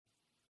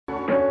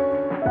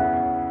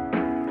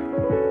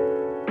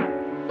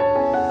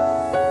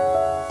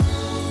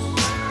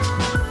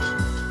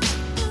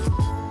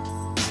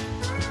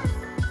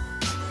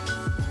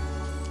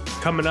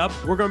Coming up,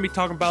 we're going to be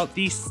talking about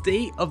the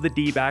state of the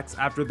D-backs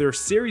after their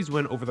series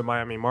win over the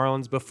Miami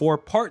Marlins before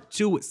part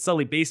 2 with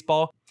Sully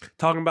Baseball,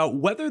 talking about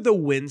whether the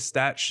win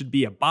stat should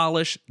be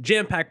abolished.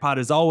 Jam-packed pod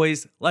as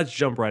always. Let's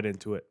jump right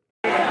into it.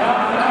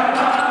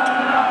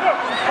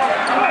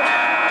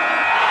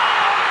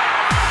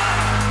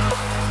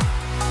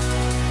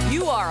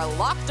 You are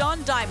Locked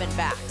On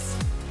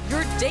Diamondbacks,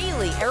 your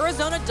daily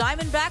Arizona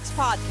Diamondbacks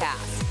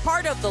podcast,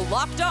 part of the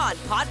Locked On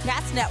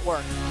Podcast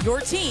Network,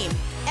 your team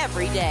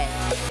every day.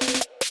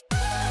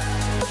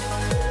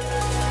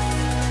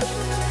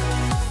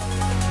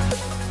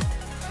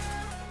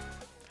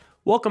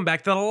 Welcome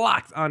back to the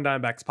Locked On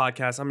Diamondbacks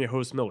podcast. I'm your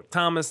host, Miller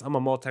Thomas. I'm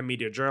a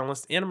multimedia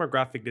journalist and I'm a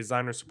graphic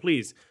designer, so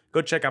please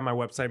go check out my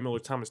website,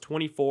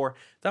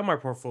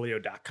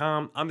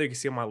 millerthomas24.myportfolio.com. On there you can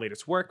see all my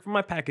latest work, from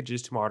my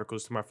packages to my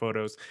articles to my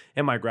photos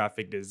and my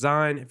graphic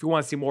design. If you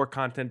want to see more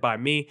content by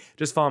me,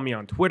 just follow me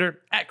on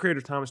Twitter at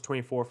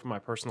CreatorThomas24 for my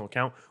personal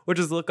account, or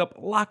just look up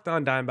Locked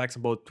On Diamondbacks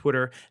on both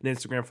Twitter and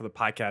Instagram for the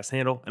podcast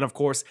handle. And of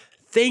course,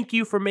 thank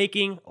you for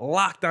making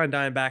Locked On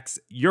Diamondbacks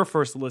your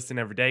first listen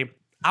every day.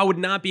 I would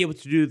not be able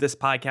to do this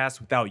podcast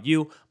without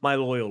you, my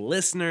loyal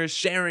listeners,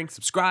 sharing,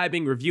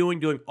 subscribing, reviewing,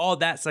 doing all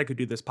that so I could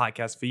do this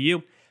podcast for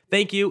you.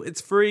 Thank you.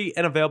 It's free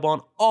and available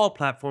on all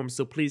platforms,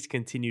 so please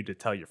continue to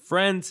tell your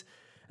friends.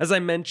 As I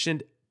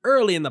mentioned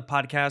early in the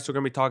podcast, we're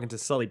going to be talking to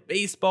Sully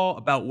Baseball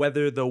about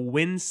whether the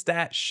win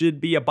stat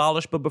should be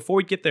abolished. But before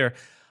we get there,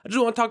 I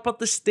just want to talk about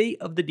the state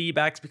of the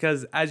D-backs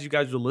because as you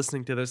guys are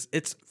listening to this,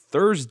 it's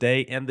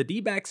Thursday and the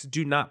D-backs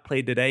do not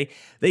play today.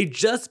 They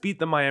just beat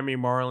the Miami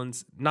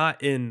Marlins,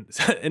 not in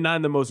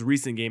the most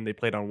recent game they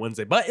played on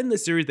Wednesday, but in the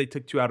series they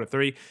took 2 out of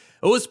 3.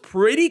 It was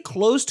pretty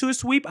close to a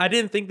sweep. I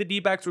didn't think the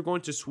D-backs were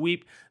going to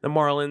sweep the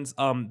Marlins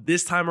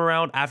this time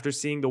around after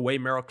seeing the way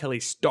Merrill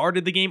Kelly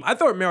started the game. I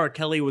thought Merrill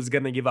Kelly was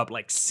going to give up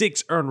like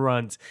 6 earned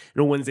runs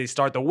in a Wednesday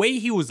start. The way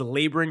he was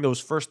laboring those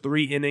first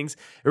 3 innings,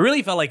 it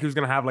really felt like he was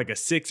going to have like a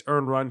 6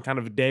 earned run kind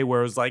of a day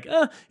where it was like,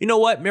 you know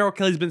what? Merrill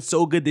Kelly's been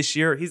so good this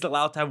year. He's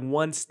allowed to have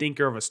one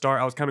stinker of a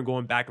start. I was kind of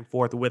going back and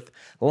forth with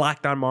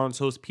Locked On Marlins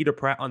host Peter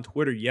Pratt on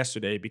Twitter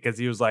yesterday because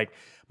he was like,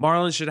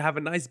 Marlins should have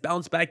a nice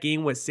bounce back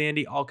game with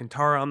Sandy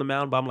Alcantara on the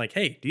mound. But I'm like,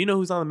 hey, do you know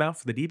who's on the mound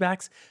for the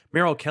D-backs?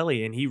 Merrill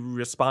Kelly. And he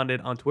responded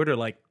on Twitter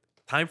like,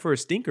 time for a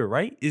stinker,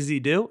 right? Is he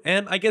due?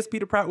 And I guess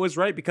Peter Pratt was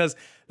right because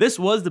this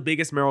was the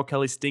biggest Merrill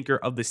Kelly stinker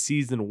of the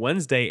season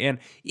Wednesday. And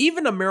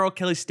even a Merrill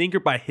Kelly stinker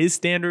by his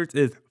standards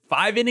is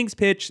 5 innings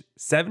pitched,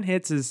 7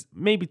 hits is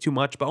maybe too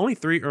much, but only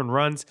 3 earned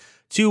runs,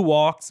 2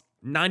 walks,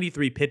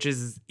 93 pitches.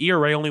 His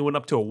ERA only went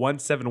up to a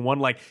 1.71.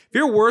 Like, if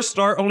your worst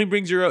start only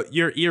brings your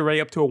ERA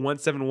up to a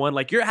 1.71,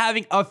 like, you're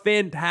having a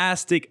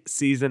fantastic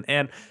season.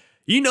 And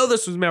you know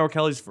this was Merrill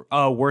Kelly's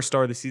worst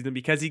start of the season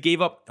because he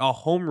gave up a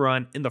home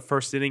run in the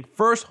first inning.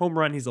 First home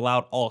run he's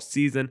allowed all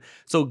season.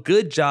 So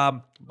good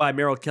job by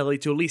Merrill Kelly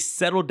to at least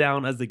settle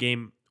down as the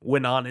game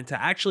went on and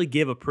to actually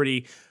give a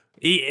pretty...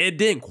 It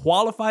didn't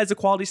qualify as a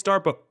quality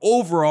start, but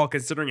overall,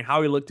 considering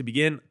how he looked to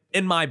begin,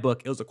 in my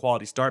book, it was a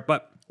quality start.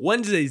 But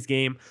Wednesday's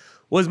game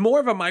was more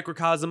of a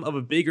microcosm of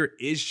a bigger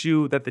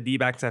issue that the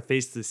D-backs have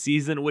faced this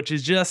season, which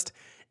is just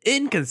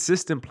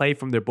inconsistent play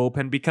from their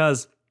bullpen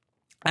because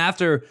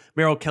after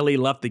Merrill Kelly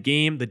left the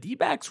game, the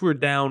D-backs were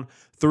down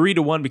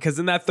 3-1 because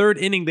in that third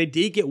inning, they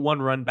did get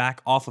 1 run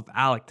back off of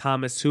Alek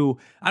Thomas, who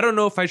I don't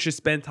know if I should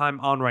spend time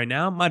on right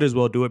now. Might as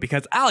well do it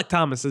because Alek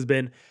Thomas has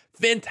been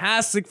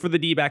fantastic for the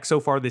D-backs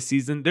so far this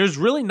season. There's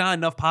really not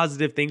enough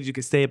positive things you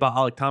can say about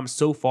Alek Thomas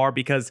so far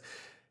because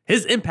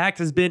his impact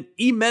has been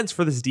immense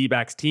for this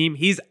D-backs team.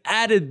 He's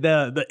added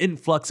the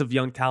influx of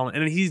young talent,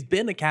 and he's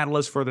been a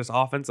catalyst for this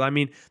offense. I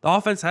mean, the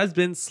offense has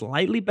been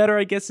slightly better,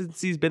 I guess, since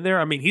he's been there.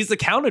 I mean, he's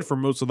accounted for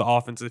most of the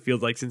offense, it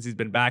feels like, since he's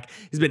been back.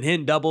 He's been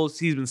hitting doubles.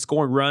 He's been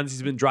scoring runs.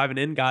 He's been driving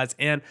in guys.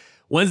 And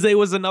Wednesday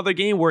was another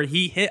game where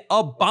he hit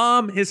a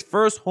bomb, his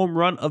first home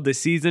run of the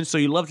season. So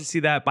you love to see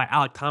that by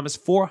Alek Thomas,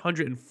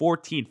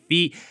 414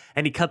 feet,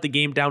 and he cut the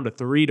game down to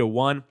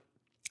 3-1.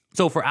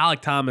 So for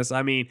Alek Thomas,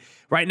 I mean,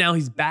 right now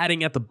he's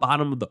batting at the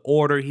bottom of the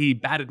order. He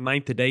batted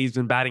 9th today. He's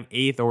been batting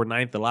 8th or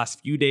 9th the last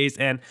few days.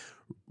 And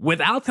with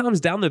Alek Thomas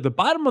down there, the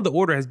bottom of the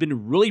order has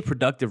been really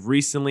productive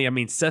recently. I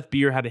mean, Seth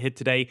Beer had a hit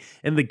today.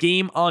 In the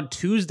game on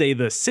Tuesday,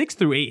 the 6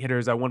 through 8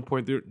 hitters at one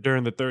point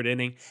during the third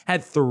inning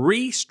had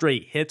 3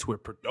 straight hits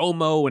with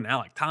Perdomo and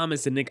Alek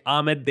Thomas and Nick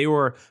Ahmed. They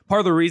were part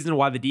of the reason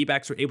why the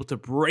D-backs were able to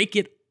break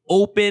it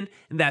open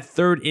in that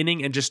third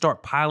inning and just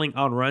start piling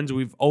on runs.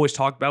 We've always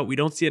talked about we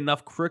don't see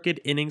enough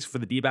crooked innings for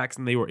the D-backs,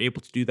 and they were able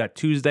to do that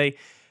Tuesday.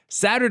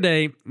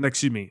 Wednesday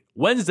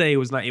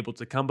was not able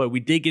to come, but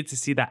we did get to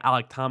see that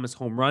Alek Thomas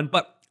home run.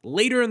 But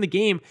later in the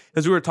game,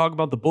 as we were talking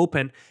about the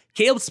bullpen,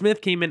 Caleb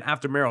Smith came in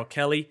after Merrill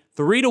Kelly,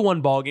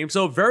 3-1 ball game.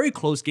 So a very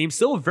close game,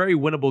 still a very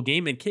winnable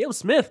game. And Caleb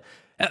Smith,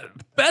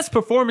 best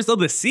performance of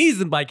the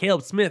season by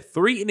Caleb Smith,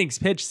 3 innings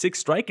pitched,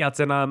 6 strikeouts.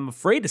 And I'm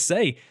afraid to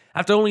say,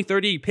 after only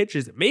 38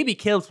 pitches, maybe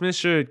Caleb Smith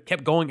should have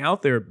kept going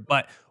out there.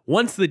 But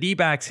once the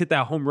D-backs hit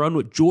that home run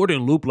with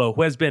Jordan Luplow,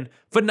 who has been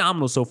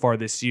phenomenal so far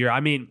this year. I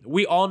mean,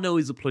 we all know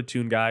he's a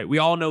platoon guy. We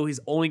all know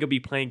he's only going to be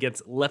playing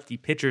against lefty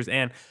pitchers,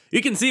 and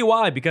you can see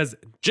why, because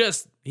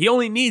he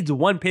only needs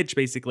one pitch,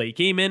 basically. He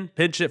came in,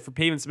 pitched it for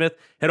Pavin Smith,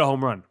 hit a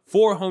home run.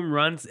 4 home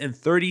runs and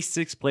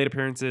 36 plate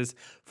appearances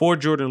for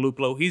Jordan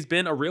Luplow. He's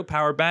been a real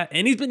power bat,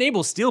 and he's been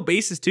able to steal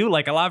bases too.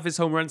 Like, a lot of his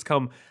home runs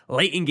come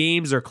late in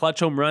games or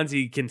clutch home runs.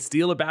 He can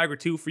steal a bag or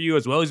two for you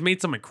as well. He's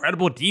made some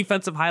incredible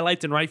defensive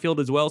highlights in right field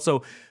as well.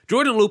 So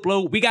Jordan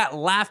Luplow, I got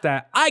laughed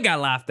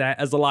at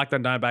as the Locked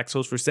On Diamondbacks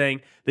host for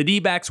saying the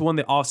D-backs won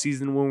the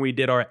offseason when we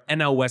did our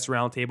NL West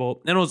roundtable.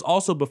 And it was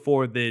also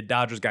before the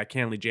Dodgers got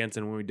Kenley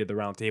Jansen when we did the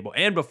roundtable,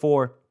 and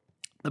before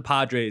the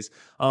Padres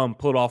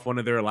pulled off one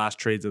of their last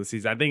trades of the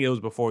season. I think it was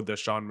before the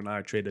Sean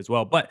Manaea trade as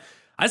well. But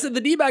I said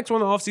the D-backs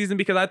won the offseason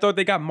because I thought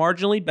they got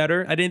marginally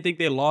better. I didn't think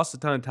they lost a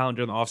ton of talent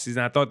during the offseason.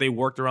 I thought they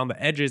worked around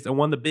the edges, and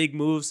one of the big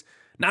moves,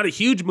 not a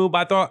huge move, but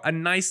I thought a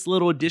nice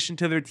little addition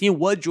to their team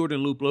was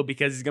Jordan Luplow,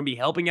 because he's going to be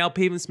helping out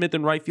Pavin Smith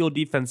in right field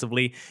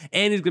defensively,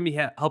 and he's going to be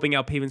helping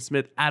out Pavin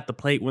Smith at the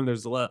plate when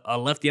there's a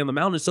lefty on the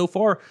mound. And so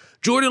far,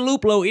 Jordan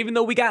Luplow, even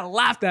though we got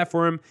laughed at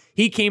for him,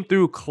 he came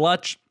through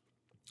clutch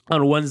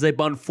on Wednesday.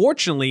 But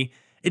unfortunately,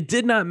 it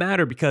did not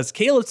matter, because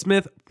Caleb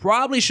Smith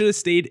probably should have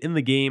stayed in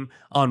the game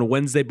on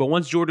Wednesday. But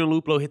once Jordan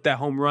Luplow hit that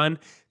home run,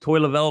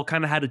 Torey Lovullo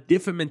kind of had a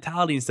different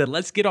mentality and said,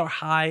 let's get our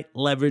high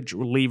leverage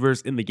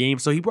relievers in the game.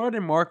 So he brought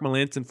in Mark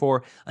Melancon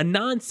for a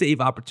non-save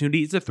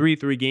opportunity. It's a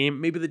 3-3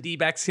 game. Maybe the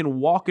D-backs can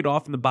walk it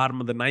off in the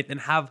bottom of the ninth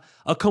and have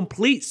a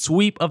complete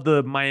sweep of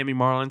the Miami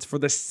Marlins for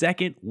the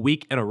second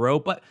week in a row.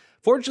 But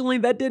fortunately,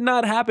 that did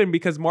not happen,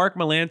 because Mark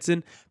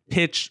Melancon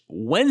pitched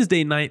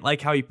Wednesday night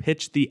like how he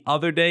pitched the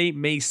other day,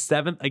 May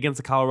 7th, against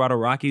the Colorado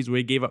Rockies, where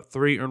he gave up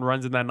 3 earned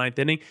runs in that ninth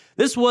inning.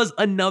 This was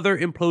another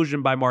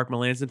implosion by Mark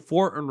Melancon.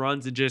 4 earned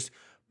runs in just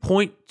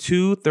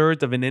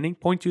 0.2 of an inning.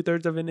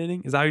 0.2 of an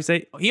inning, is that how you say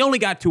it? He only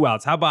got 2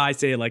 outs. How about I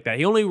say it like that?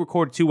 He only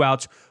recorded 2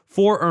 outs,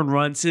 4 earned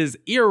runs. His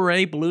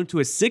ERA ballooned to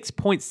a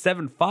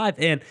 6.75,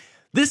 and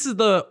this is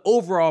the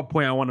overall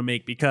point I want to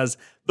make, because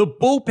the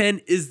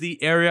bullpen is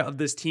the area of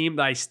this team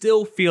that I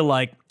still feel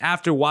like,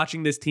 after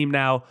watching this team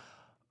now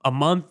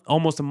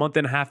almost a month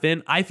and a half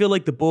in, I feel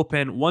like the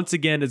bullpen once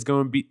again is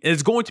going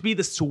to be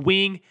the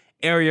swing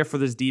area for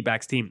this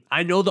D-backs team.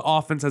 I know the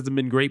offense hasn't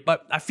been great,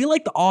 but I feel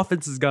like the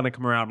offense is going to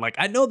come around. Like,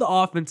 I know the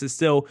offense is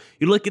still,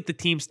 you look at the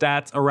team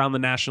stats around the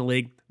National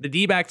League, the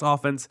D-backs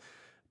offense,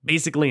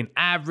 basically an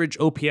average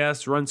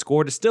OPS run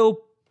scored, is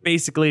still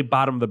basically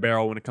bottom of the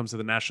barrel when it comes to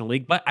the National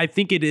League, but I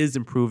think it is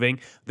improving.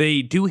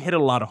 They do hit a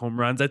lot of home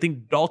runs. I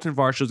think Dalton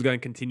Varsho is going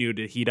to continue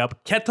to heat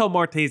up. Ketel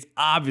Marte is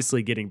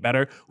obviously getting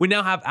better. We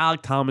now have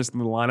Alek Thomas in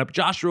the lineup.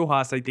 Josh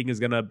Rojas, I think, is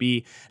going to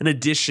be an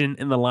addition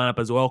in the lineup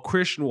as well.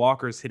 Christian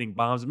Walker is hitting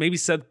bombs. Maybe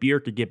Seth Beer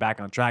could get back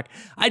on track.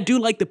 I do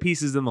like the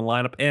pieces in the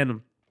lineup,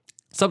 and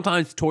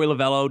sometimes Torey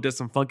Lovullo does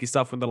some funky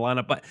stuff with the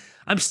lineup, but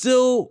I'm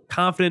still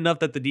confident enough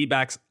that the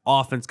D-backs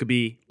offense could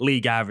be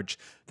league average.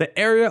 The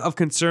area of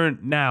concern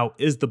now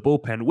is the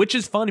bullpen, which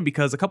is funny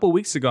because a couple of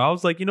weeks ago, I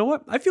was like, you know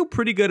what? I feel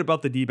pretty good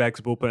about the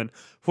D-backs bullpen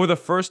for the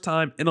first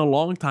time in a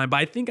long time,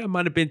 but I think I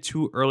might have been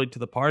too early to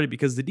the party,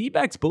 because the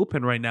D-backs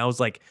bullpen right now is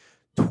like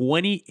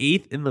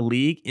 28th in the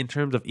league in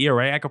terms of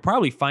ERA. I could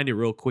probably find it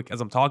real quick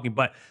as I'm talking,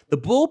 but the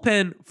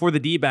bullpen for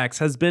the D-backs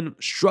has been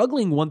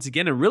struggling once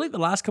again. And really the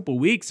last couple of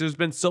weeks, there's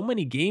been so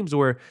many games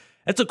where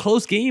it's a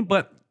close game,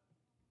 but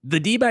the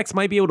D-backs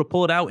might be able to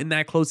pull it out in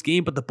that close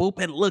game, but the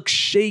bullpen looks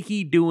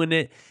shaky doing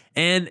it.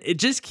 And it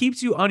just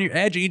keeps you on your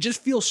edge, and you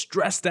just feel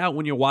stressed out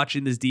when you're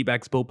watching this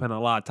D-backs bullpen a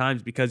lot of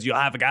times, because you'll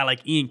have a guy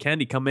like Ian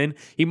Kennedy come in.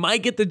 He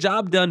might get the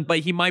job done,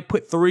 but he might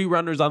put 3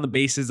 runners on the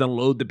bases and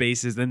load the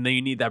bases, and then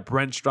you need that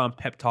Brent Strom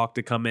pep talk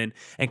to come in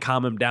and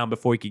calm him down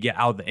before he could get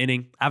out of the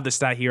inning. I have the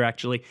stat here,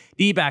 actually.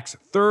 D-backs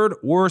 3rd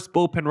worst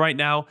bullpen right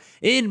now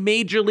in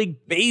Major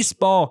League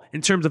Baseball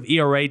in terms of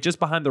ERA, just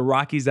behind the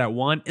Rockies at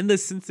 1 and the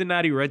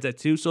Cincinnati Reds at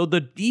 2. So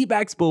the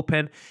D-backs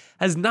bullpen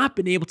has not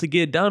been able to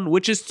get it done,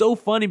 which is so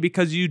funny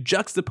because you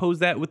juxtapose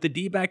that with the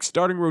D-backs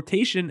starting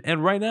rotation.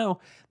 And right now,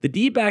 the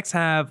D-backs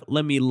have,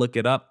 let me look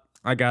it up.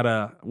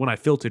 When I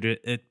filtered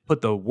it, it put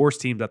the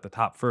worst teams at the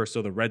top first,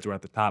 so the Reds were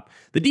at the top.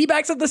 The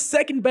D-backs have the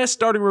 2nd best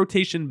starting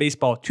rotation in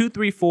baseball,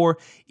 2.34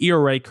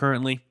 ERA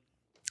currently.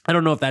 I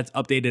don't know if that's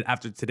updated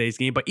after today's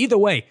game, but either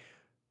way,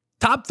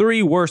 top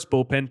 3 worst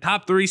bullpen,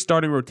 top 3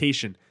 starting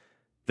rotation.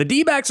 The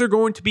D-backs are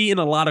going to be in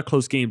a lot of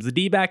close games. The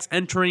D-backs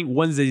entering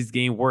Wednesday's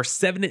game were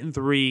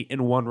 7-3 in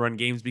 1-run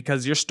games,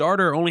 because your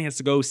starter only has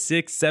to go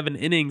 6-7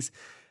 innings.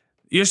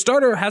 Your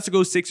starter has to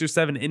go 6 or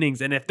 7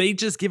 innings, and if they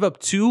just give up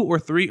 2 or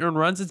 3 earned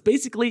runs, it's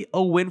basically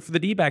a win for the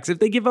D-backs. If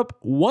they give up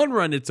 1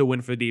 run, it's a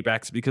win for the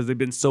D-backs, because they've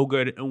been so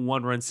good in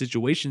 1-run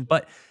situations.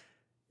 But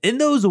in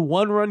those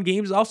 1-run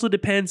games, it also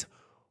depends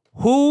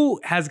Who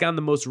has gotten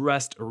the most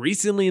rest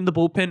recently in the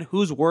bullpen?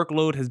 Whose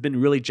workload has been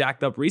really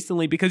jacked up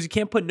recently? Because you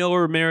can't put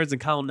Noah Ramirez and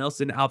Kyle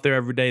Nelson out there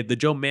every day. The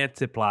Joe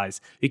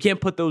Mantiplies. You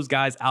can't put those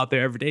guys out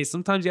there every day.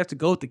 Sometimes you have to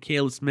go with the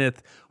Caleb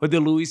Smith or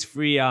the Luis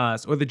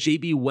Frias or the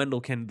JB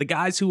Wendelken, the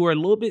guys who are a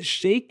little bit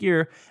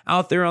shakier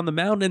out there on the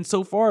mound. And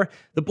so far,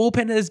 the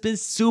bullpen has been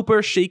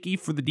super shaky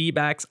for the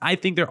D-backs. I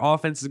think their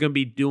offense is going to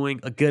be doing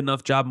a good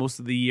enough job most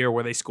of the year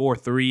where they score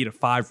 3 to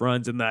 5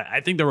 runs. And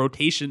I think the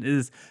rotation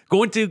is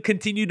going to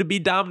continue to be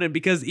dominant,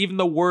 because even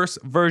the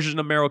worst version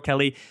of Merrill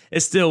Kelly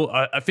is still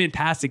a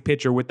fantastic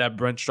pitcher with that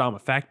Brent Strom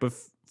effect. But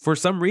for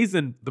some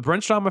reason, the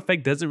Brent Strom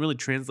effect doesn't really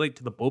translate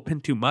to the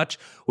bullpen too much.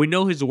 We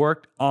know his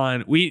work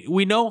on,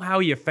 we know how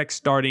he affects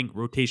starting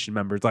rotation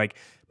members. Like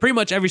pretty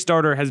much every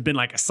starter has been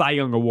like a Cy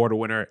Young Award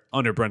winner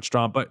under Brent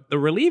Strom, but the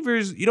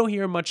relievers, you don't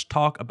hear much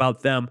talk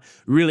about them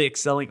really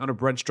excelling under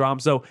Brent Strom.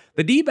 So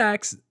the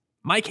D-backs,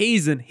 Mike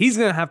Hazen, he's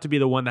going to have to be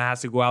the one that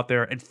has to go out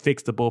there and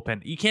fix the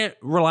bullpen. You can't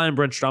rely on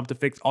Brent Strom to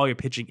fix all your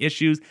pitching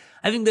issues.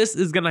 I think this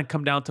is going to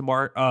come down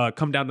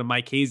to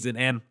Mike Hazen.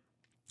 And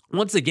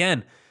once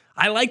again,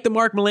 I like the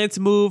Mark Melancon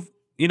move,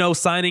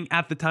 signing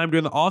at the time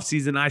during the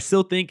offseason. I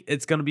still think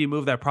it's going to be a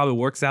move that probably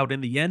works out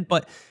in the end.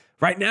 But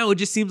right now, it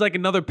just seems like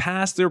another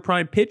past their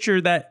prime pitcher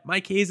that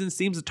Mike Hazen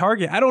seems to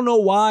target. I don't know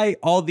why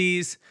all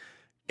these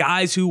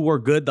guys who were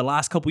good the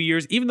last couple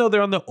years, even though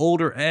they're on the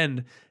older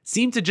end,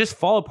 seem to just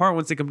fall apart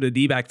once they come to the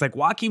D-backs. Like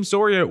Joakim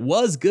Soria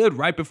was good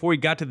right before he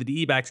got to the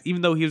D-backs,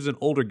 even though he was an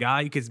older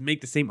guy. You could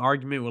make the same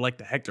argument with like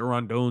the Hector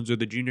Rondones or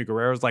the Junior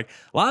Guerreros. Like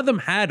a lot of them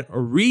had a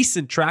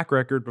recent track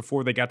record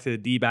before they got to the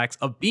D-backs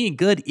of being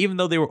good, even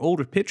though they were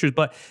older pitchers.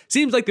 But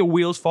seems like the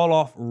wheels fall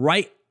off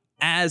right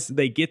as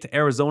they get to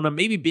Arizona.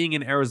 Maybe being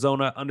in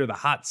Arizona under the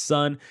hot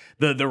sun,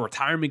 the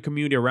retirement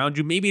community around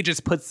you, maybe it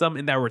just puts them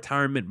in that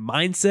retirement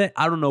mindset.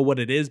 I don't know what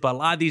it is, but a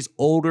lot of these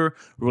older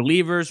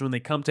relievers, when they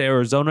come to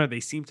Arizona, they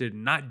seem to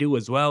not do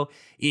as well.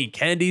 Ian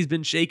Kennedy's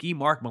been shaky.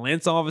 Mark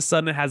Melancon all of a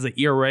sudden has an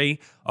ERA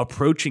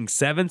approaching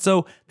 7.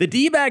 So the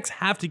D-backs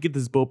have to get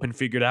this bullpen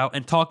figured out.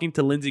 And talking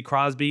to Lindsey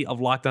Crosby of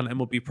Locked On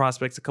MLB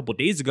Prospects a couple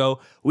days ago,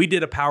 we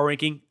did a power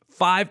ranking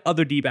 5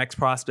 other D-backs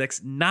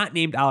prospects not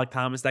named Alek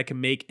Thomas that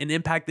can make an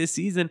impact this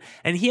season,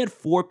 and he had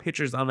 4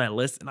 pitchers on that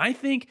list. And I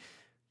think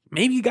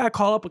maybe you got to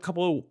call up a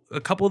couple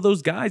of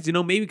those guys.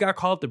 Maybe you got to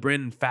call up the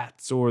Brandon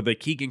Fatts or the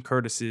Keegan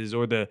Curtises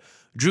or the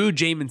Drew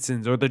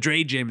Jaminsons or the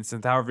Dre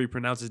Jaminsons, however you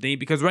pronounce his name,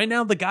 because right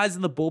now the guys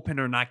in the bullpen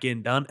are not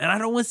getting done. And I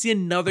don't want to see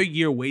another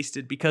year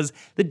wasted because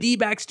the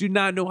D-backs do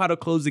not know how to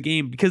close the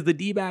game, because the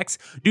D-backs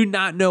do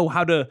not know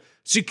how to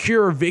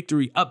secure a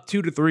victory up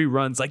 2 to 3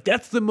 runs. Like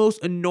that's the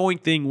most annoying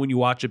thing when you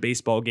watch a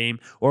baseball game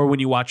or when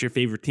you watch your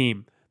favorite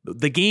team.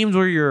 The games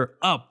where you're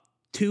up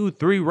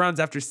 2-3 runs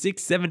after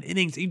 6-7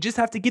 innings. You just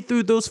have to get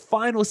through those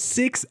final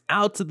 6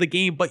 outs of the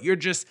game, but you're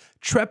just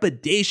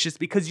trepidatious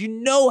because you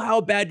know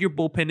how bad your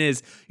bullpen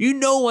is.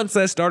 Once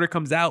that starter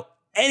comes out,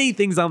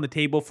 anything's on the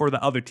table for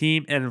the other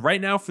team. And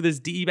right now for this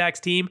D-backs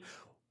team,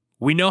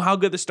 we know how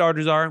good the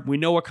starters are. We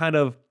know what kind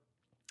of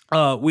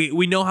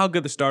we know how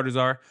good the starters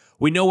are.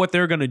 We know what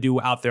they're going to do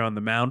out there on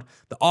the mound.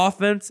 The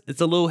offense,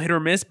 it's a little hit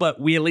or miss,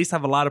 but we at least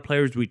have a lot of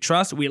players we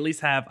trust. We at least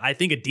have, I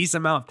think, a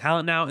decent amount of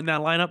talent now in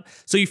that lineup.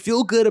 So you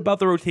feel good about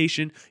the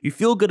rotation. You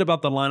feel good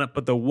about the lineup,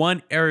 but the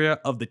one area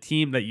of the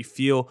team that you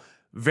feel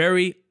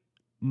very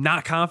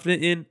not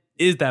confident in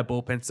is that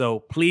bullpen. So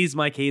please,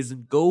 Mike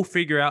Hazen, go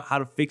figure out how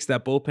to fix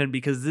that bullpen,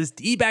 because this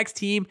D-backs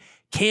team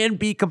can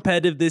be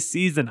competitive this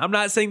season. I'm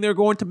not saying they're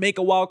going to make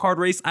a wild card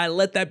race. I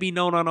let that be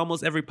known on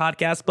almost every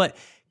podcast, but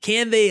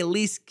can they at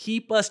least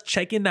keep us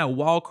checking that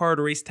wild card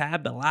race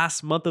tab the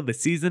last month of the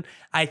season?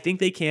 I think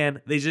they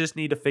can. They just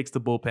need to fix the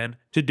bullpen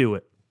to do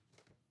it.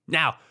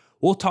 Now,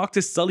 we'll talk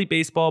to Sully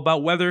Baseball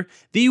about whether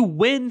the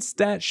win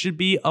stat should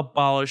be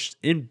abolished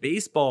in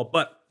baseball,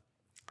 but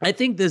I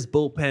think this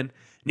bullpen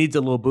needs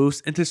a little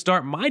boost, and to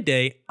start my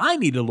day, I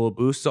need a little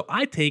boost, so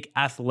I take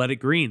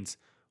Athletic Greens.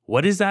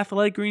 What is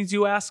Athletic Greens,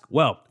 you ask?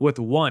 Well, with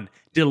one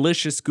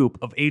delicious scoop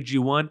of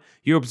AG1,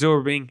 you're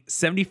absorbing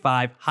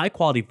 75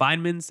 high-quality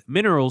vitamins,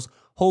 minerals,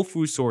 whole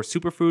food source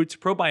superfoods,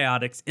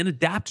 probiotics, and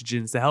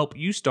adaptogens to help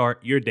you start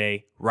your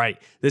day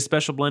right. This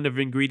special blend of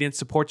ingredients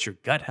supports your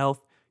gut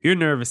health, your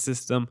nervous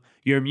system,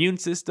 your immune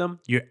system,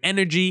 your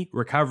energy,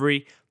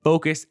 recovery,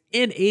 focus,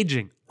 and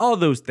aging. All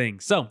those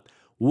things. So,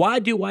 why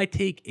do I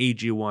take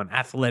AG1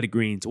 Athletic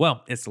Greens?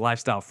 Well, it's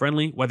lifestyle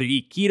friendly. Whether you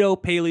eat keto,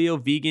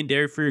 paleo, vegan,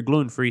 dairy-free, or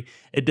gluten-free,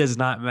 it does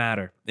not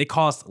matter. It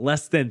costs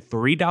less than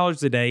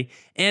 $3 a day,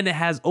 and it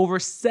has over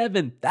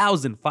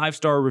 7,000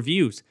 5-star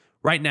reviews.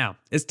 Right now,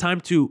 it's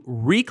time to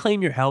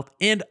reclaim your health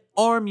and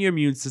arm your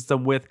immune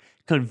system with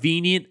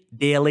convenient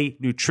daily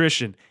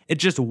nutrition.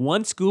 It's just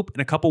one scoop in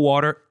a cup of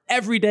water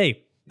every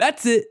day.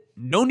 That's it.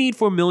 No need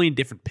for a million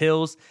different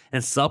pills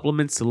and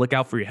supplements to look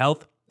out for your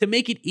health. To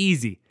make it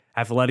easy,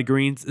 Athletic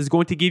Greens is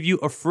going to give you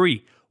a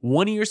free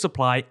 1-year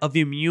supply of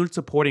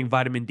immune-supporting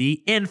vitamin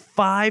D and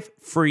 5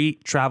 free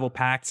travel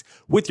packs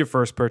with your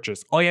first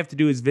purchase. All you have to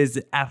do is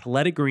visit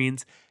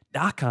athleticgreens.com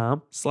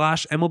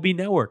athleticgreens.com/MLB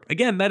Network.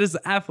 Again, that is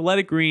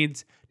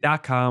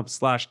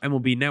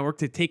athleticgreens.com/MLB Network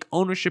to take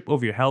ownership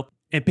over your health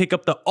and pick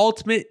up the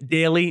ultimate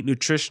daily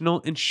nutritional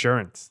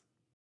insurance.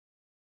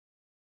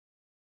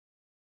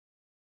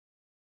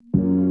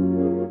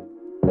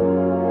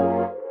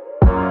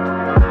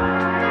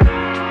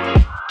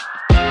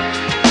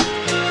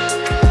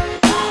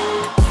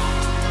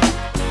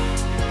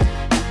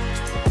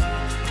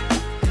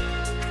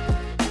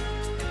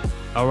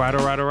 All right.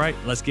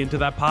 Let's get into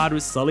that pod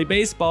with Sully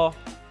Baseball.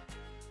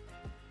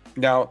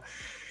 Now,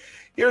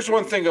 here's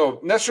one thing, though.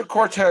 Nestor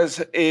Cortes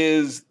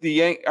is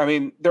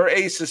their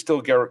ace is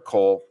still Garrett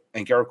Cole,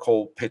 and Garrett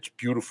Cole pitched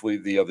beautifully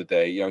the other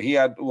day. You know, he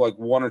had like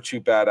one or two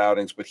bad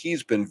outings, but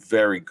he's been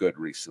very good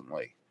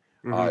recently.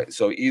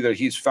 So either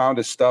he's found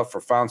his stuff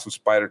or found some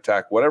spider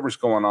tack, whatever's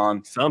going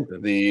on.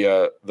 Something.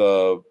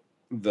 The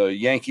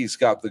Yankees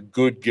got the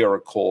good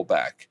Garrett Cole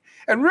back.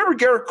 And remember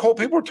Garrett Cole,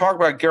 people were talking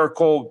about Garrett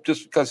Cole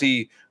just because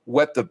he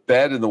wet the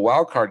bed in the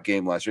wild card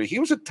game last year. He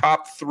was a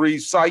top 3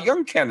 Cy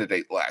Young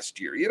candidate last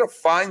year. He had a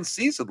fine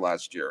season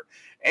last year.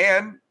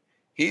 And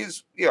he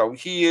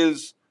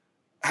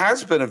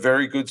has been a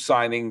very good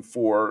signing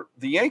for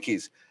the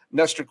Yankees.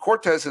 Nestor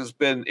Cortes has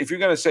been, if you're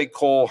going to say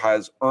Cole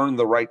has earned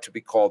the right to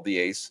be called the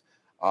ace,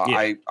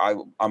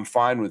 I'm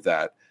fine with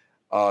that.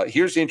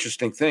 Here's the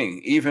interesting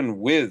thing. Even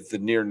with the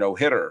near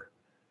no-hitter,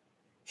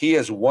 he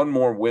has one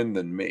more win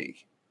than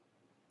me.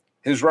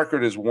 His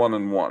record is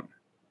 1-1.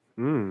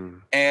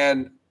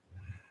 And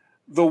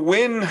the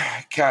win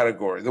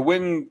category, the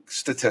win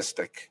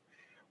statistic,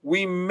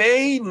 we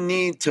may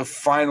need to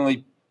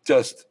finally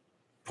just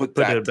put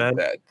that to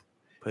bed.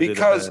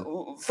 Because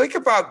think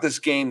about this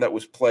game that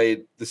was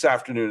played this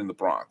afternoon in the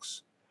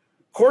Bronx.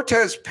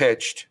 Cortes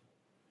pitched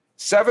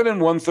 7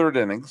 1/3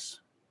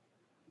 innings,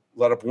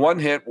 let up 1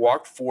 hit,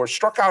 walked 4,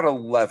 struck out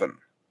 11,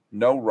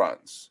 no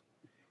runs.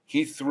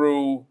 He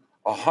threw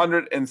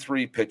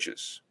 103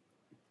 pitches.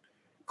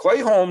 Clay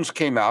Holmes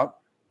came out.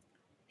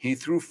 He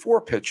threw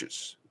 4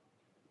 pitches.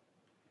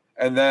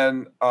 And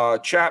then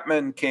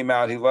Chapman came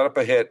out. He let up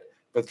a hit,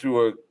 but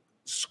threw a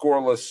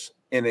scoreless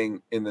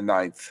inning in the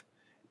 9th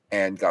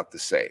and got the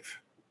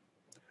save.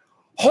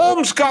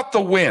 Holmes got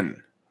the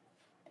win.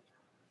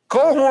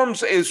 Cole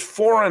Holmes is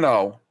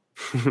 4-0.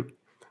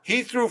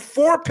 He threw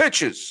 4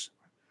 pitches.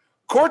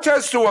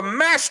 Cortes threw a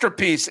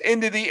masterpiece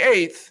into the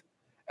 8th,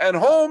 and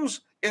Holmes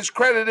is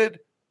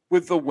credited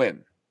with the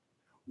win.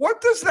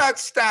 What does that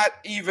stat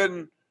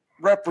even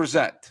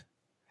represent?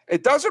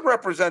 It doesn't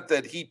represent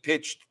that he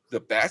pitched the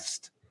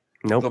best,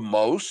 the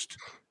most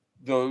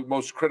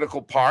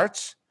critical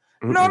parts.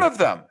 None of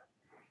them.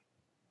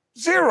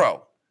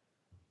 0.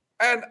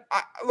 And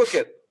I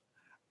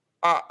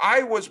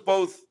was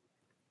both,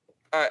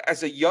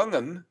 as a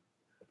young'un,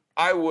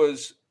 I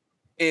was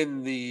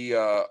in the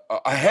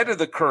ahead of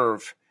the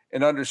curve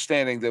in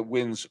understanding that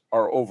wins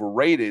are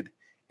overrated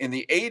in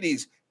the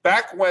 80s,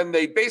 back when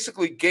they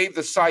basically gave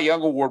the Cy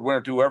Young Award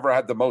winner to whoever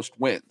had the most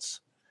wins.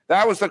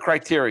 That was the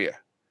criteria.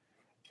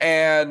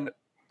 And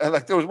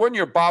like there was one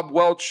year Bob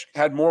Welch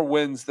had more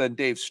wins than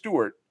Dave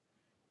Stewart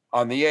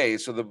on the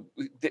A's. So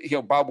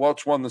Bob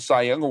Welch won the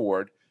Cy Young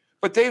Award,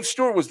 but Dave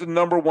Stewart was the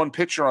number 1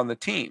 pitcher on the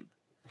team.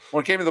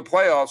 When it came to the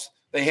playoffs,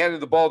 they handed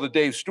the ball to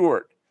Dave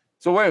Stewart.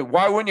 So wait,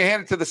 why wouldn't you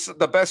hand it to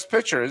the best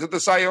pitcher? Is it the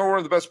Cy Young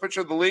Award the best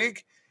pitcher of the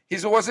league?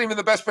 He wasn't even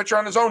the best pitcher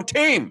on his own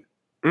team.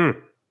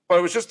 But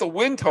it was just the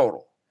win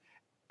total.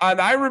 And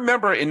I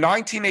remember in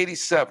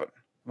 1987,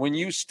 when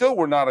you still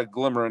were not a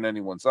glimmer in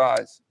anyone's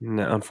eyes.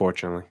 No,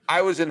 unfortunately.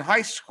 I was in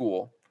high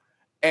school,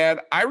 and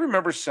I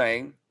remember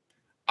saying,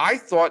 I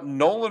thought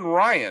Nolan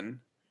Ryan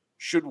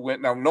should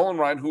win. Now, Nolan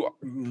Ryan, who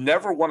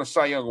never won a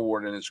Cy Young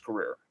Award in his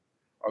career,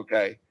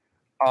 okay?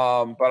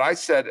 But I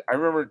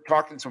remember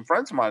talking to some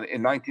friends of mine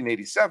in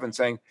 1987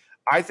 saying,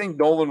 I think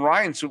Nolan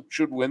Ryan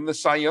should win the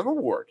Cy Young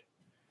Award.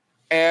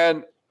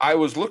 And I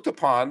was looked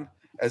upon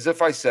as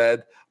if I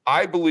said,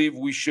 I believe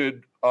we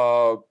should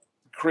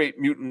create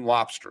mutant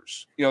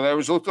lobsters. You know, that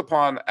was looked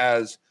upon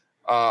as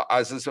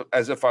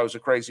if I was a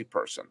crazy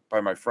person by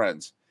my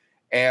friends.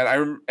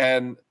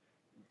 And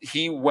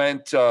he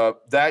went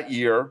that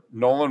year.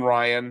 Nolan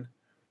Ryan's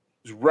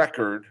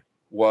record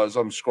was,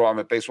 I'm scrolling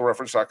at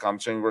baseballreference.com,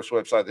 it's the universal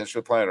website, the history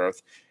of planet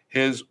Earth.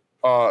 His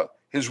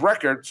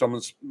record,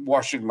 someone's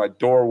washing my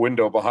door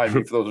window behind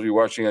me for those of you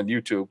watching on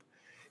YouTube.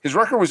 His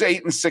record was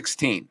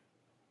 8-16.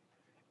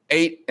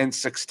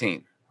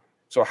 8-16.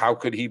 So how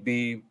could he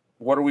be?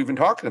 What are we even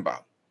talking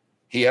about?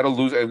 He had to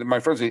lose. And my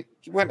friends say,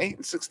 he went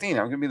 8-16. I'm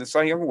going to be the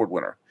Cy Young Award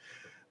winner.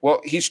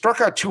 Well, he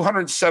struck out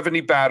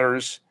 270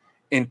 batters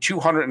in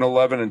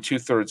 211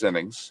 2/3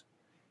 innings.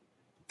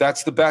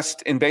 That's the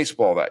best in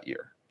baseball that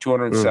year,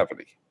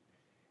 270.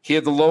 He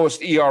had the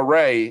lowest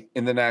ERA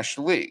in the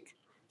National League.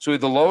 So he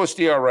had the lowest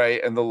ERA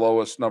and the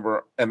lowest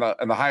number and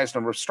the highest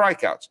number of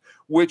strikeouts,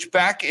 which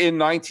back in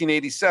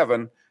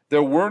 1987,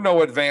 there were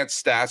no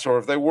advanced stats, or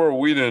if they were,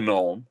 we didn't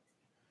know them.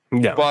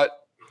 No. But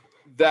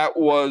that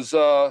was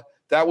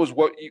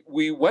what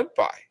we went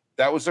by.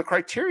 That was the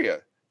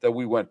criteria that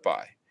we went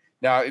by.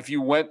 Now, if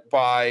you went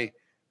by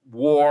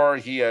WAR.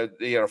 He had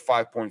a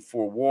 5.4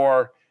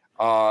 WAR.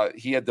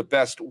 He had the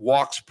best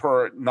walks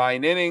per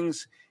 9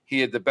 innings. He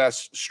had the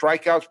best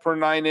strikeouts per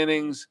 9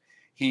 innings.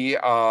 He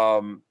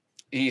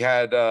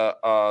had there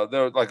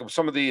were like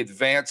some of the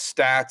advanced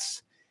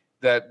stats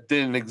that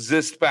didn't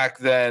exist back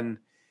then.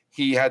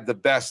 He had the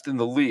best in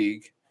the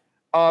league.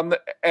 And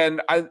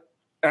I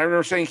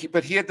remember saying,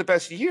 but he had the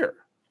best year,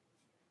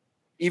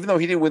 even though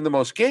he didn't win the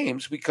most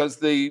games because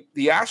the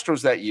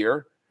Astros that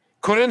year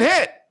couldn't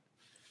hit.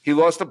 He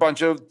lost a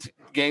bunch of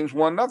games,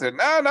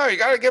 1-0. No, you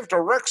got to give it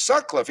to Rick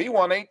Sutcliffe. He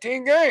won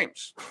 18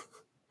 games.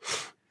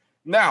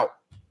 Now,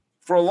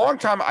 for a long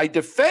time, I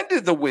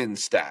defended the win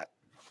stat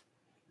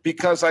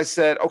because I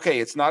said, okay,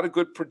 it's not a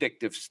good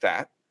predictive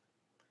stat.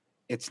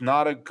 It's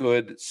not a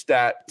good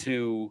stat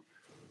to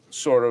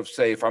sort of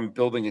say if I'm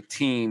building a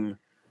team,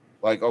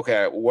 like,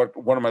 okay, what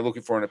am I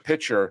looking for in a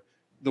pitcher?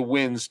 The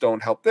wins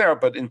don't help there.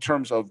 But in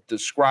terms of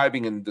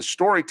describing and the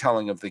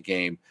storytelling of the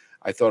game,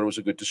 I thought it was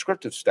a good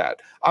descriptive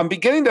stat. I'm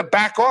beginning to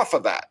back off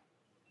of that.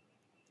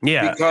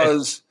 Yeah.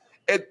 Because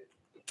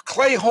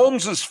Clay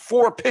Holmes's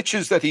 4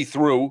 pitches that he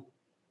threw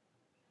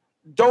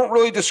don't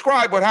really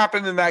describe what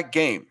happened in that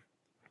game.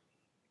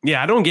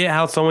 Yeah, I don't get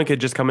how someone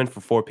could just come in for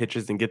 4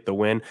 pitches and get the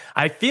win.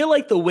 I feel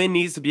like the win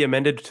needs to be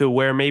amended to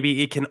where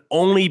maybe it can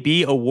only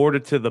be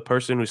awarded to the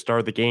person who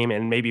started the game,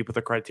 and maybe with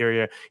the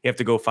criteria, you have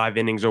to go 5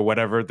 innings or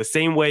whatever. The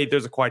same way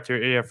there's a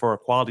criteria for a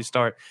quality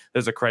start,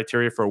 there's a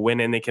criteria for a win,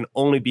 and they can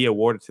only be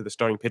awarded to the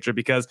starting pitcher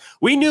because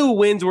we knew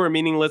wins were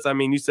meaningless. I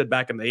mean, you said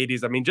back in the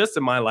 80s. I mean, just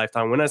in my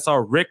lifetime, when I saw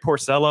Rick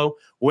Porcello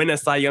win a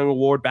Cy Young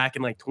Award back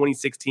in like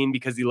 2016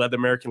 because he led the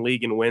American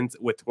League in wins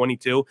with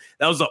 22,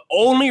 that was the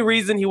only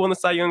reason he won the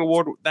Cy Young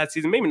Award that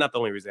season. Maybe not the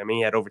only reason. I mean,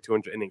 he had over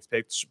 200 innings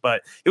pitched,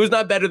 but it was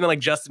not better than like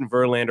Justin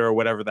Verlander or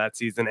whatever that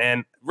season.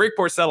 And Rick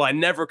Porcello, I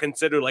never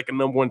considered like a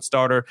number 1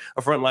 starter,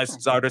 a frontline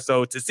starter.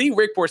 So to see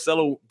Rick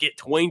Porcello get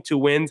 22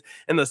 wins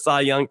in the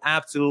Cy Young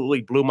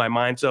absolutely blew my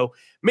mind. So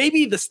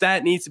maybe the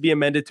stat needs to be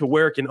amended to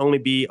where it can only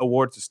be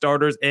awarded to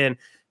starters. And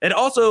it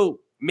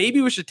also,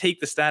 maybe we should take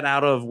the stat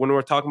out of when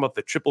we're talking about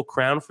the triple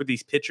crown for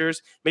these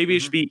pitchers. Maybe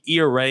it should be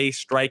ERA,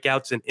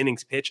 strikeouts, and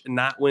innings pitched, and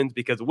not wins,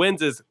 because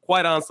wins is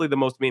quite honestly the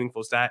most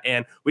meaningful stat.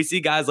 And we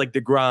see guys like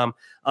DeGrom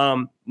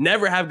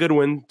never have good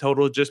win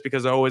total just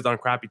because they're always on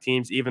crappy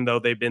teams, even though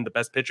they've been the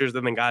best pitchers.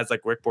 And then guys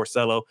like Rick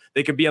Porcello,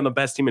 they could be on the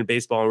best team in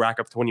baseball and rack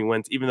up 20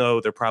 wins, even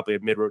though they're probably a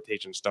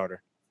mid-rotation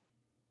starter.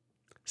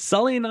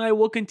 Sully and I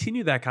will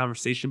continue that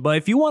conversation, but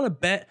if you want to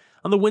bet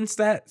on the win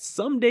stat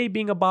someday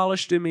being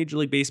abolished in Major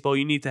League Baseball,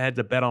 you need to head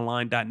to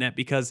betonline.net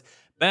because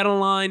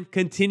BetOnline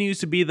continues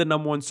to be the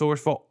number 1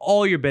 source for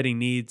all your betting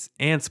needs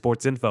and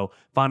sports info.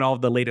 Find all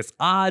of the latest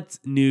odds,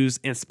 news,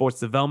 and sports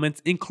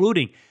developments,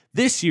 including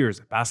this year's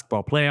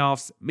basketball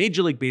playoffs,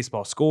 Major League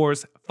Baseball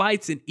scores,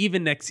 fights, and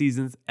even next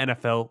season's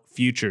NFL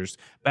futures.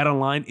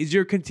 BetOnline is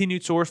your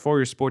continued source for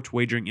your sports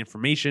wagering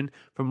information,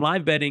 from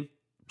live betting,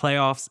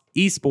 playoffs,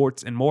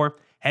 esports, and more.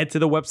 Head to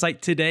the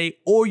website today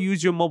or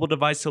use your mobile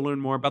device to learn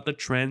more about the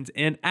trends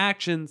and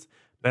actions.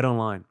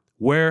 BetOnline,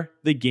 where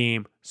the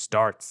game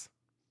starts.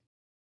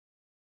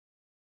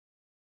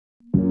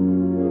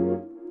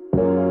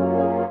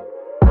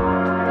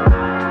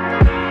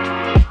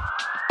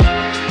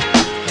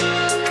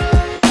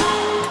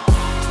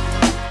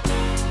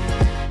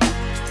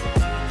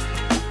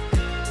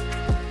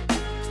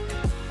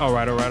 All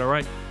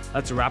right.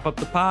 Let's wrap up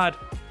the pod.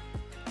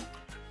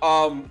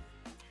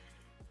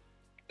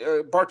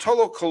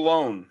 Bartolo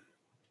Colon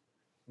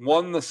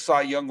won the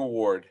Cy Young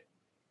Award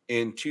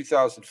in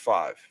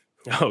 2005.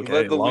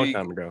 Okay, a long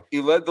time ago. He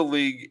led the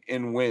league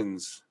in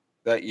wins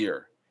that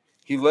year.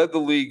 He led the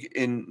league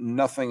in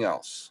nothing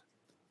else.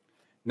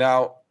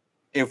 Now,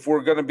 if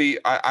we're going to be,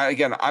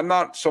 again, I'm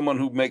not someone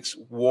who makes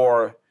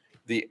WAR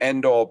the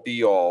end-all,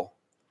 be-all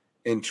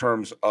in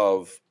terms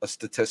of a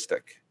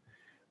statistic.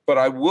 But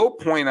I will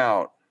point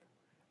out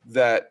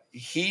that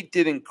he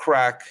didn't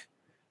crack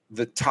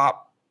the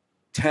top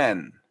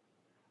 10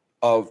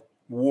 of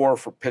WAR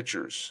for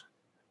pitchers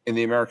in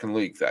the American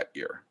League that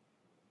year.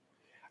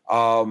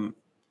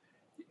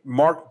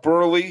 Mark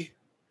Burley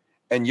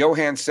and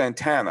Johan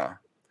Santana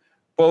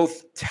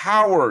both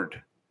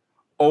towered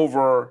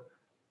over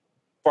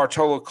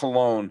Bartolo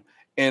Colon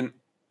in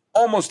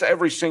almost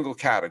every single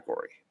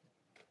category.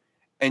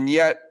 And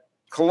yet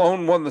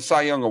Colon won the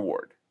Cy Young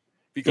Award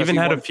because even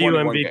he had won a few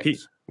 21 MVP.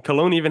 games.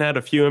 Colon even had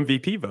a few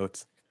MVP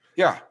votes.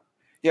 Yeah,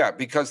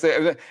 because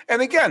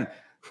and again,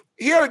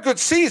 he had a good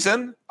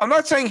season. I'm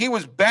not saying he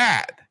was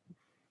bad.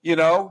 You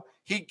know,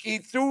 he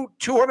threw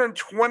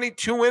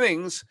 222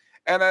 innings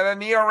and at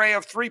an ERA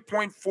of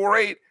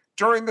 3.48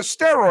 during the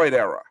steroid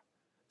era.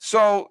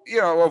 So,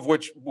 of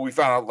which we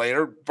found out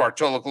later,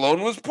 Bartolo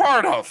Colon was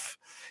part of.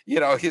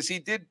 Because he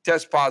did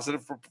test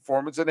positive for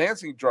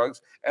performance-enhancing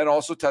drugs and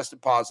also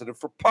tested positive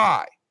for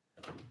pi.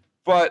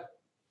 But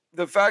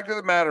the fact of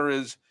the matter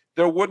is,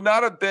 there would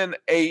not have been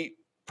a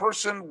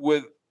person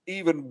with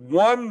even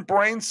one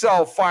brain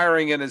cell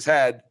firing in his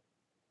head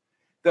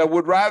that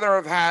would rather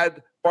have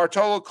had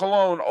Bartolo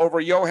Colon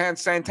over Johan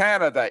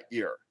Santana that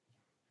year.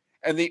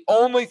 And the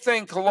only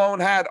thing Cologne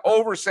had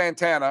over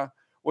Santana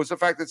was the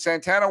fact that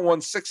Santana won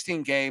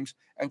 16 games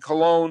and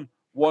Cologne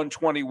won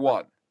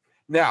 21.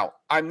 Now,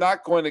 I'm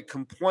not going to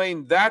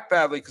complain that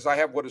badly because I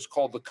have what is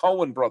called the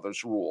Cohen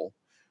Brothers rule,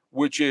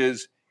 which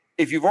is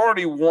if you've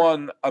already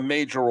won a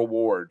major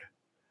award,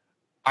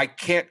 I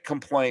can't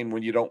complain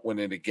when you don't win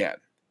it again.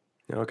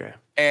 Okay.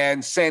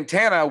 And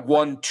Santana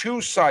won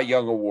 2 Cy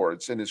Young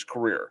awards in his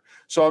career.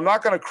 So I'm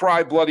not going to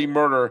cry bloody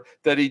murder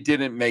that he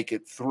didn't make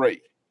it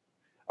 3.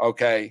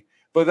 Okay.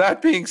 But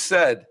that being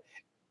said,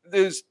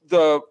 there's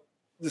the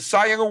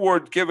Cy Young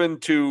award given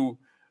to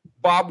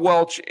Bob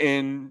Welch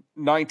in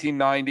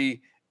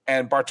 1990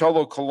 and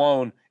Bartolo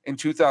Colon in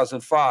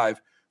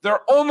 2005. Their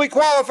only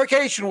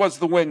qualification was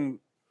the win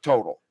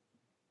total.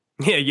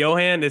 Yeah,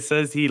 Johan, it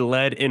says he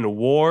led in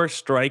WAR,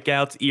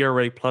 strikeouts,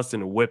 ERA plus,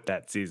 and WHIP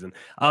that season.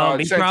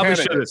 He probably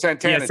should have.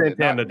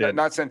 Santana did.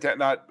 Not Santana,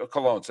 not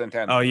Cologne.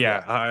 Santana. Oh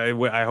yeah,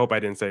 I hope I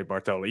didn't say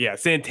Bartolo. Yeah,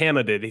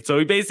 Santana did. So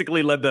he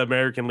basically led the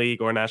American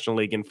League or National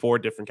League in 4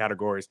 different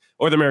categories,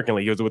 or the American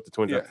League. He was with the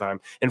Twins at the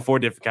time in 4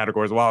 different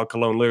categories, while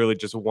Cologne literally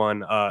just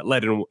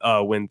led in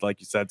wins,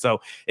 like you said.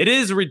 So it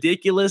is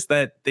ridiculous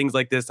that things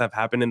like this have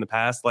happened in the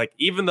past. Like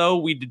even though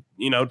we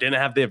didn't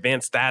have the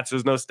advanced stats,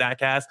 there's no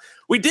StatCast.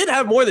 We did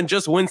have more than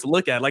just wins to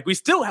look at. Like we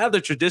still have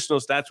the traditional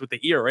stats with the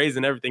ERAs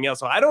and everything else.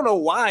 So I don't know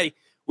why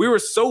we were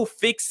so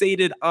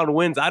fixated on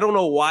wins. I don't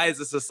know why as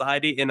a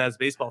society and as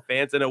baseball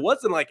fans, and it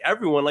wasn't like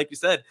everyone, like you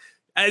said,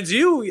 as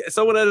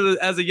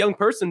a young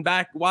person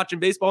back watching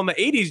baseball in the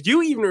 80s,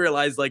 you even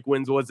realized like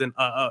wins wasn't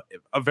a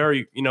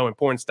very,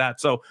 important stat.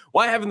 So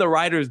why haven't the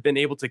writers been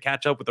able to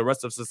catch up with the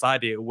rest of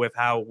society with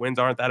how wins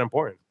aren't that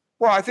important?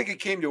 Well, I think it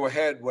came to a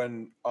head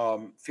when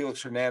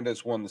Felix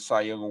Hernandez won the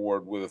Cy Young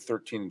Award with a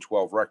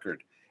 13-12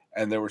 record.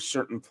 And there were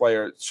certain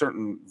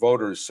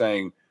voters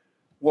saying,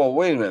 well,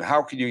 wait a minute,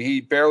 how could you? He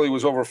barely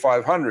was over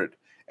 500.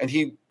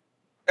 And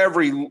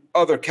every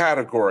other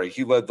category,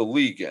 he led the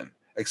league in,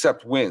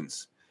 except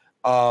wins.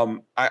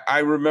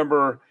 I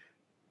remember,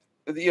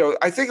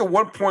 I think at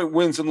one point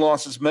wins and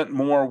losses meant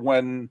more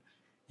when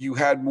you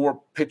had more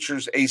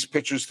ace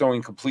pitchers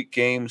throwing complete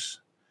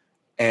games.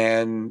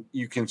 And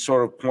you can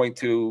sort of point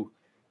to,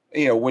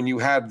 when you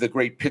had the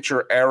great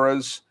pitcher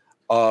eras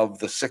of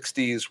the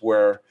 60s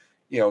where,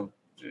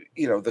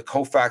 the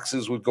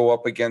Koufaxes would go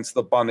up against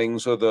the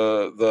Bunnings or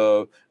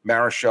the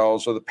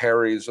Marichals or the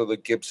Perrys or the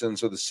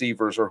Gibsons or the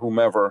Seavers or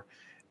whomever.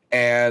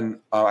 And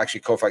actually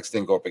Koufax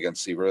didn't go up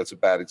against Seaver. That's a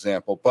bad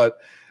example. But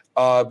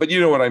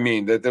you know what I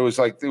mean? That there was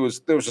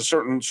a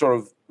certain sort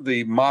of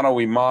the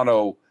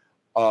mano-a-mano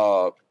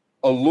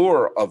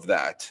allure of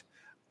that.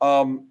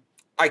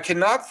 I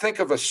cannot think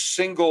of a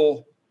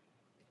single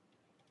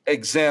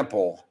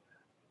example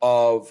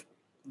of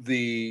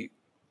the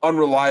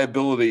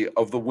unreliability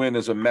of the win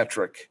as a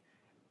metric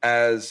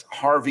as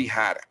Harvey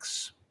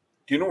Haddix.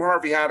 Do you know who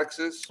Harvey Haddix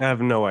is? I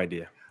have no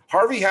idea.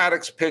 Harvey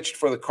Haddix pitched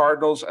for the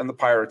Cardinals and the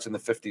Pirates in the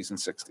 50s and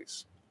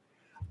 60s.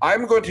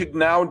 I'm going to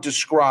now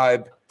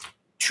describe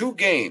 2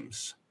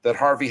 games that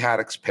Harvey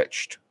Haddix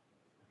pitched.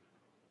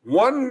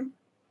 One,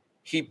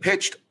 he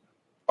pitched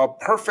a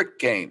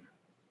perfect game.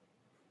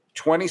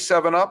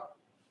 27 up,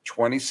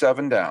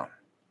 27 down.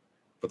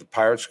 But the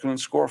Pirates couldn't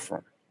score for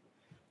him.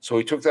 So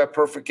he took that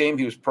perfect game.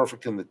 He was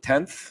perfect in the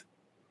 10th.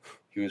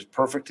 He was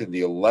perfect in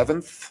the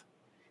 11th.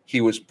 He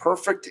was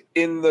perfect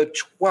in the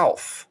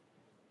 12th.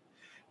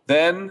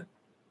 Then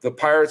the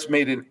Pirates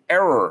made an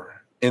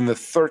error in the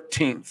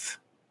 13th.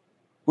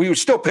 We were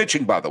still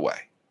pitching, by the way.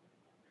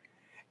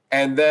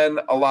 And then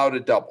allowed a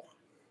double.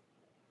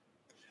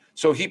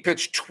 So he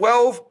pitched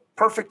 12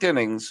 perfect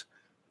innings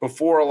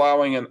before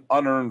allowing an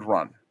unearned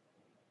run.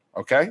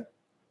 Okay?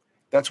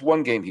 That's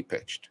one game he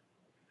pitched.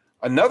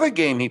 Another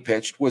game he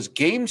pitched was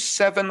Game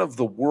 7 of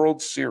the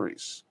World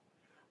Series,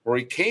 where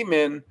he came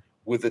in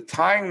with a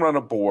tying run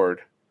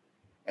aboard,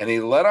 and he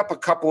let up a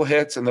couple of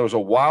hits, and there was a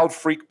wild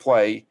freak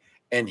play,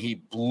 and he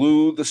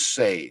blew the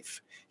save.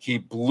 He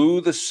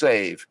blew the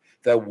save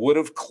that would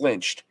have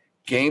clinched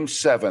Game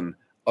 7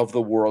 of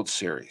the World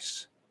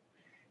Series.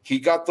 He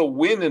got the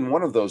win in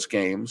one of those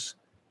games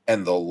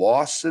and the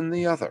loss in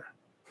the other.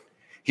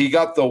 He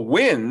got the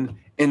win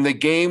in the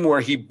game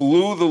where he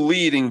blew the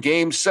lead in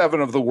Game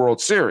 7 of the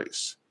World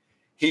Series.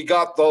 He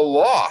got the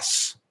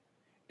loss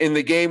in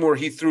the game where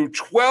he threw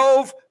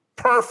 12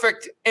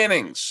 perfect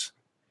innings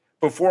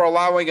before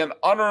allowing an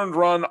unearned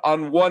run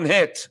on one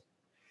hit.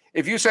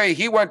 If you say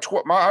he went,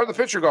 how did the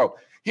pitcher go?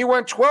 He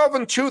went 12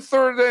 and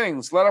 2/3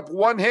 innings, let up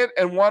one hit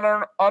and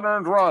one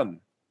unearned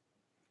run.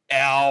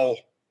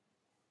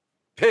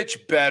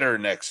 Pitch better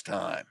next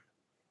time.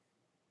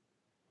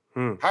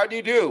 How'd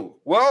you do?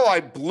 Well, I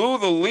blew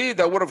the lead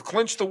that would have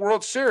clinched the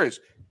World Series.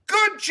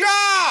 Good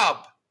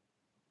job.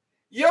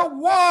 You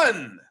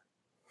won,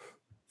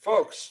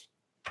 folks.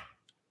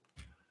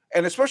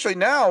 And especially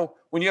now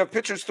when you have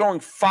pitchers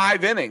throwing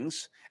 5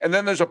 innings and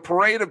then there's a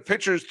parade of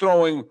pitchers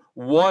throwing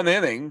 1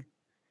 inning.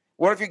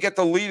 What if you get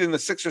the lead in the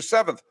 6th or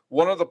 7th?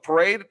 One of the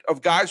parade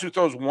of guys who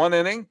throws 1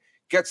 inning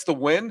gets the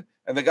win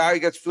and the guy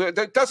gets –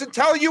 that doesn't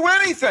tell you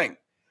anything.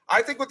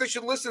 I think what they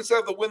should list instead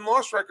of the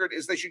win-loss record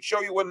is they should show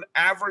you an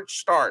average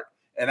start.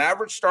 An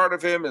average start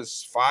of him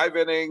is 5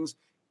 innings,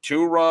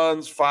 2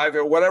 runs, 5,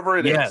 whatever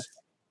it is.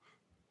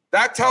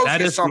 That tells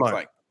you something.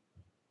 Smart.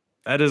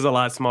 That is a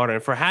lot smarter.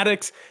 And for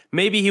Haddix,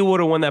 maybe he would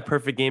have won that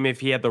perfect game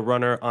if he had the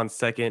runner on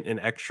second in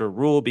extra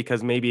rule,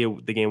 because maybe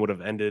the game would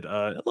have ended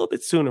a little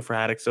bit sooner for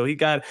Haddix. So he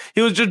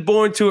was just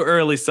born too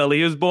early, Sully.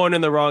 He was born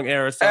in the wrong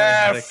era.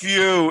 F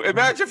you.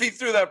 Imagine if he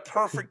threw that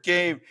perfect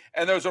game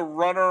and there was a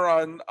runner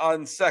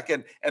on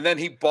second, and then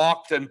he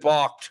balked.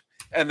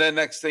 And then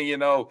next thing you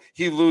know,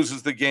 he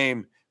loses the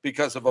game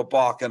because of a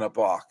balk and a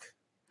balk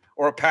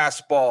or a pass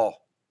ball.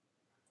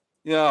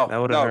 No,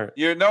 hurt.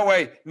 You're no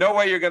way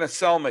you're going to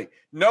sell me.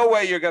 No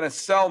way you're going to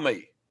sell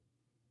me.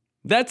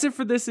 That's it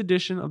for this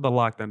edition of the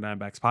Locked On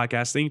Diamondbacks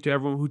podcast. Thank you to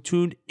everyone who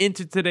tuned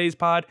into today's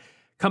pod.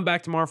 Come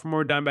back tomorrow for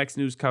more Diamondbacks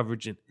news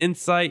coverage and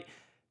insight.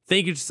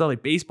 Thank you to Sully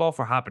Baseball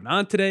for hopping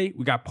on today.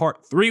 We got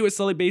part 3 with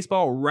Sully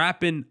Baseball,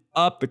 wrapping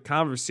up the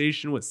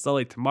conversation with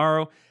Sully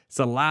tomorrow. It's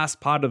the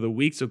last pod of the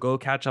week, so go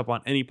catch up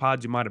on any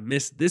pods you might have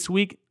missed this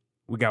week.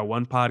 We got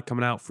one pod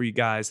coming out for you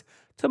guys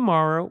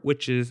tomorrow,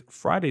 which is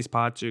Friday's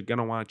pod, so you're going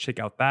to want to check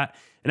out that.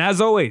 And as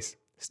always,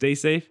 stay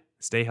safe,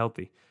 stay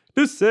healthy.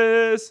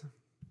 Deuces!